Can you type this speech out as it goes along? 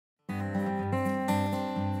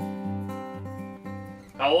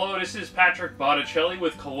Hello, this is Patrick Botticelli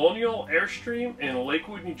with Colonial Airstream in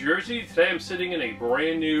Lakewood, New Jersey. Today I'm sitting in a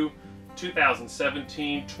brand new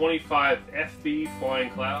 2017 25 FB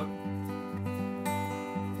Flying Cloud.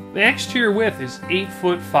 The exterior width is 8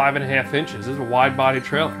 foot 5.5 inches. This is a wide body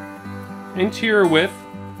trailer. Interior width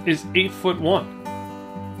is 8 foot 1.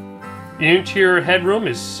 The interior headroom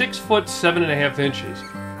is 6 foot 7.5 inches.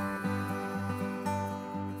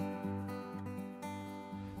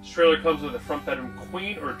 This trailer comes with a front bedroom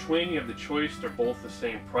queen or twin. You have the choice. They're both the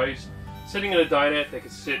same price. Sitting in a dinette, they can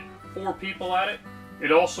sit 4 people at it.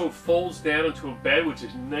 It also folds down into a bed which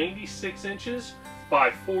is 96 inches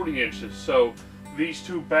by 40 inches. So these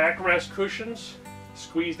two backrest cushions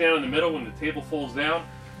squeeze down in the middle when the table folds down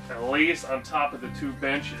and lays on top of the 2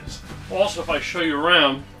 benches. Also, if I show you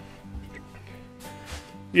around,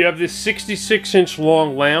 you have this 66-inch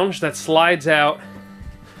long lounge that slides out.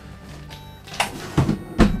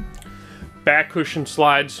 Back cushion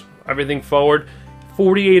slides everything forward.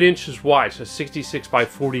 48 inches wide, so 66 by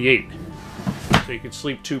 48. So you could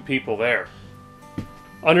sleep 2 people there.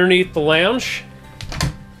 Underneath the lounge,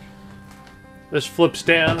 this flips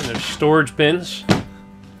down and there's storage bins.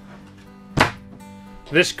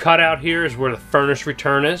 This cutout here is where the furnace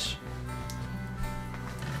return is.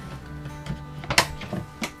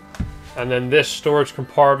 And then this storage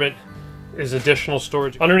compartment is additional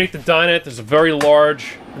storage. Underneath the dinette, there's a very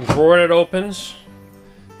large drawer that opens.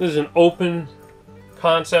 This is an open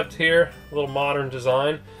concept here, a little modern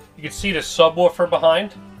design. You can see the subwoofer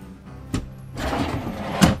behind.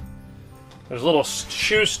 There's a little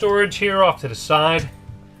shoe storage here off to the side.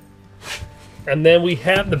 And then we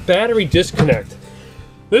have the battery disconnect.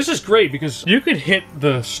 This is great because you could hit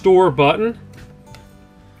the store button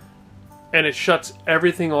and it shuts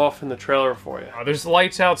everything off in the trailer for you. There's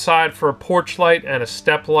lights outside for a porch light and a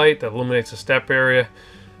step light that illuminates the step area.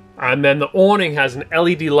 And then the awning has an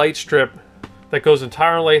LED light strip that goes the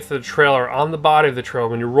entire length of the trailer on the body of the trailer.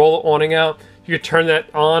 When you roll the awning out, you can turn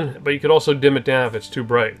that on, but you could also dim it down if it's too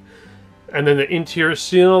bright. And then the interior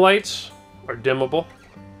ceiling lights are dimmable.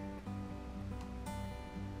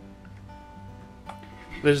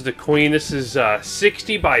 This is the queen. This is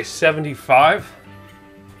 60 by 75.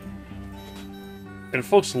 And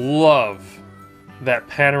folks love that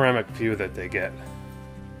panoramic view that they get.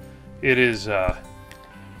 It is a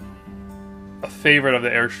favorite of the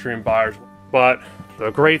Airstream buyers. But the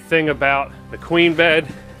great thing about the queen bed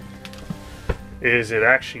is it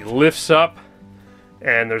actually lifts up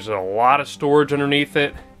and there's a lot of storage underneath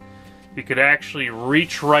it. You could actually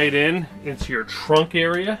reach right into your trunk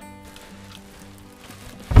area.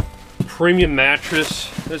 Premium mattress.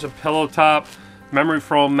 There's a pillow top. Memory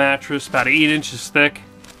foam mattress, about 8 inches thick.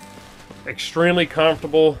 Extremely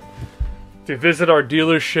comfortable. If you visit our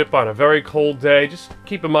dealership on a very cold day, just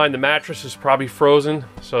keep in mind the mattress is probably frozen,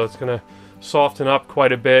 so it's going to soften up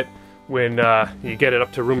quite a bit when you get it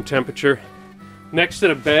up to room temperature. Next to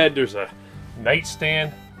the bed, there's a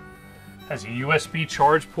nightstand. Has a USB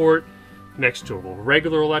charge port next to a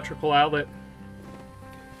regular electrical outlet.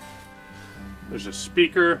 There's a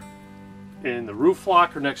speaker in the roof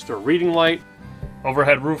locker next to a reading light.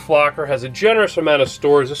 Overhead roof locker has a generous amount of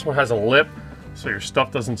storage. This one has a lip so your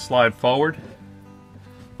stuff doesn't slide forward.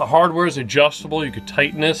 The hardware is adjustable. You could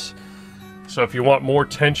tighten this. So if you want more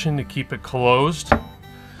tension to keep it closed,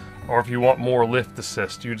 or if you want more lift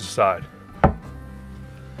assist, you decide. At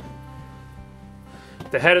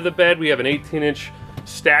the head of the bed, we have an 18-inch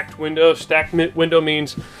stacked window. Stacked window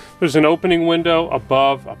means there's an opening window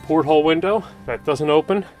above a porthole window that doesn't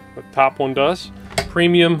open. The top one does.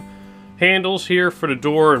 Premium handles here for the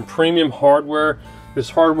door and premium hardware.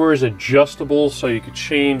 This hardware is adjustable so you could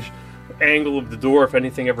change the angle of the door if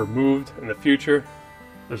anything ever moved in the future.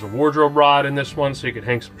 There's a wardrobe rod in this one so you can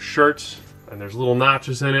hang some shirts, and there's little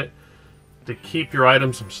notches in it to keep your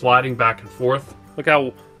items from sliding back and forth. Look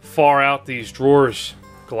how far out these drawers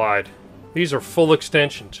glide. These are full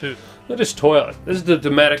extension too. Look at this toilet. This is the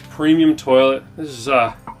Dometic premium toilet. This is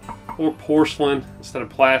more porcelain instead of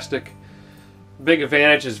plastic. Big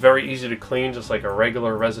advantage is very easy to clean, just like a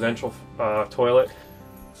regular residential toilet.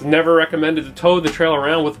 It's never recommended to tow the trailer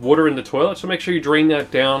around with water in the toilet, so make sure you drain that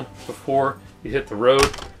down before you hit the road.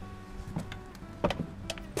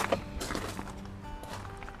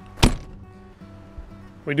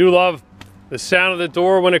 We do love the sound of the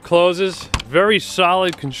door when it closes. Very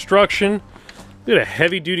solid construction. Look at a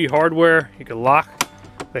heavy-duty hardware. You can lock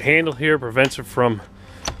the handle here, prevents it from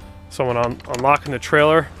someone unlocking the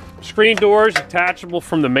trailer. Screen doors, detachable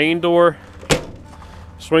from the main door.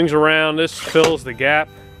 Swings around, this fills the gap.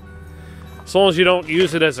 As long as you don't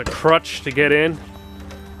use it as a crutch to get in,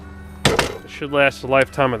 it should last the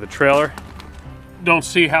lifetime of the trailer. don't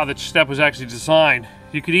see how the step was actually designed.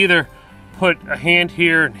 You could either put a hand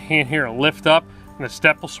here and lift up, and the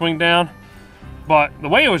step will swing down. But the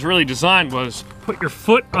way it was really designed was put your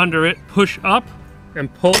foot under it, push up,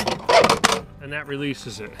 and pull, and that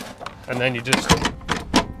releases it. And then you just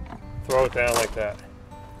throw it down like that.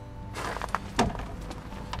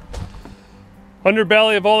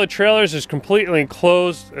 Underbelly of all the trailers is completely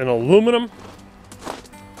enclosed in aluminum.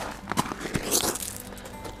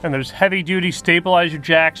 And there's heavy duty stabilizer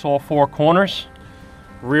jacks all four corners.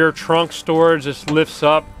 Rear trunk storage just lifts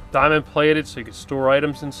up, diamond plated so you can store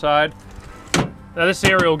items inside. Now this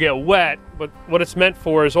area will get wet, but what it's meant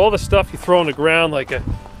for is all the stuff you throw on the ground like a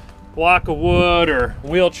block of wood or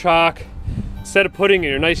wheel chock. Instead of putting it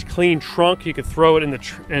in your nice clean trunk, you could throw it in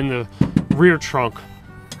the rear trunk.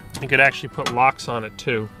 You could actually put locks on it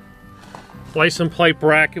too. License plate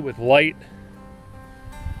bracket with light.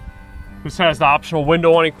 This has the optional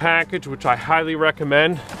window awning package, which I highly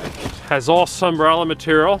recommend. It has all umbrella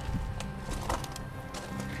material.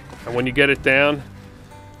 And when you get it down,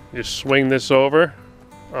 you just swing this over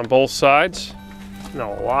on both sides, and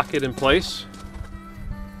I'll lock it in place.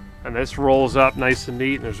 And this rolls up nice and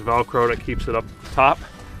neat, and there's Velcro that keeps it up top.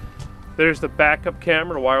 There's the backup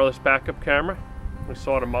camera, the wireless backup camera. We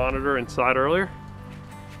saw the monitor inside earlier.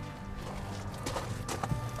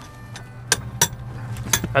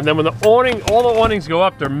 And then when the awning, all the awnings go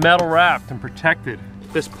up, they're metal wrapped and protected.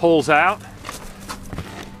 This pulls out,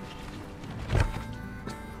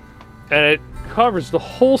 and it covers the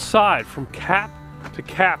whole side from cap to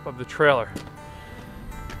cap of the trailer.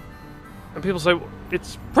 And people say,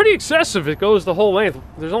 it's pretty excessive, it goes the whole length.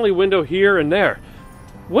 There's only a window here and there.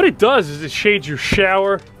 What it does is it shades your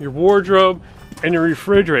shower, your wardrobe, and your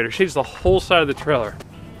refrigerator. It shades the whole side of the trailer.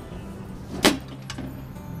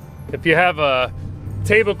 If you have a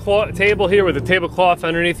table here with a tablecloth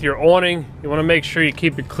underneath your awning, you want to make sure you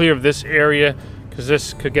keep it clear of this area, because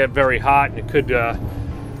this could get very hot and it could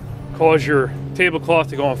cause your tablecloth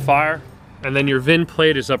to go on fire. And then your VIN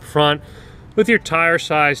plate is up front with your tire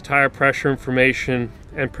size, tire pressure information,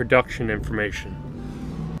 and production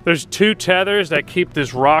information. There's two tethers that keep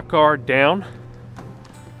this rock guard down.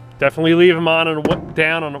 Definitely leave them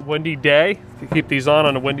down on a windy day. You keep these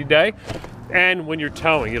on a windy day. And when you're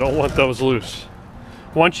towing, you don't want those loose.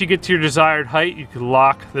 Once you get to your desired height, you can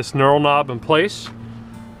lock this knurl knob in place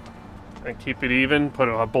and keep it even, put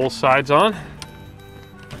it on both sides on.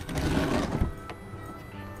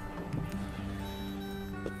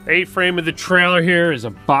 A-frame of the trailer here is a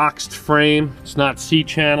boxed frame. It's not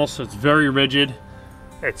C-channel, so it's very rigid.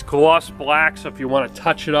 It's gloss black, so if you want to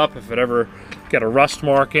touch it up, if it ever got a rust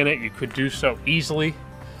mark in it, you could do so easily.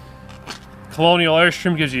 Colonial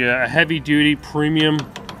Airstream gives you a heavy-duty premium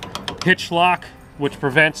hitch lock, which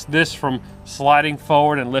prevents this from sliding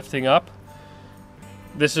forward and lifting up.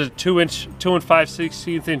 This is a 2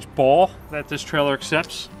 5/16 inch ball that this trailer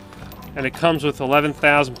accepts, and it comes with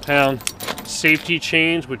 11,000-pound safety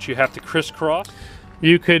chains, which you have to crisscross.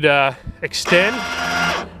 You could extend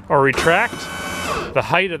or retract the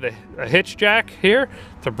height of the hitch jack here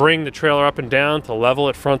to bring the trailer up and down, to level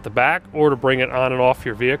it front to back, or to bring it on and off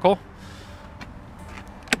your vehicle.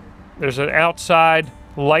 There's an outside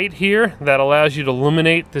light here that allows you to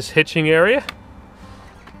illuminate this hitching area,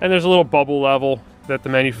 and there's a little bubble level that the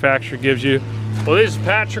manufacturer gives you. Well, this is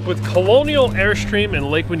Patrick with Colonial Airstream in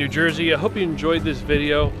Lakewood, New Jersey. I hope you enjoyed this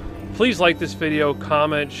video. Please like this video,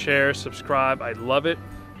 comment, share, subscribe. I'd love it.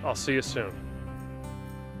 I'll see you soon.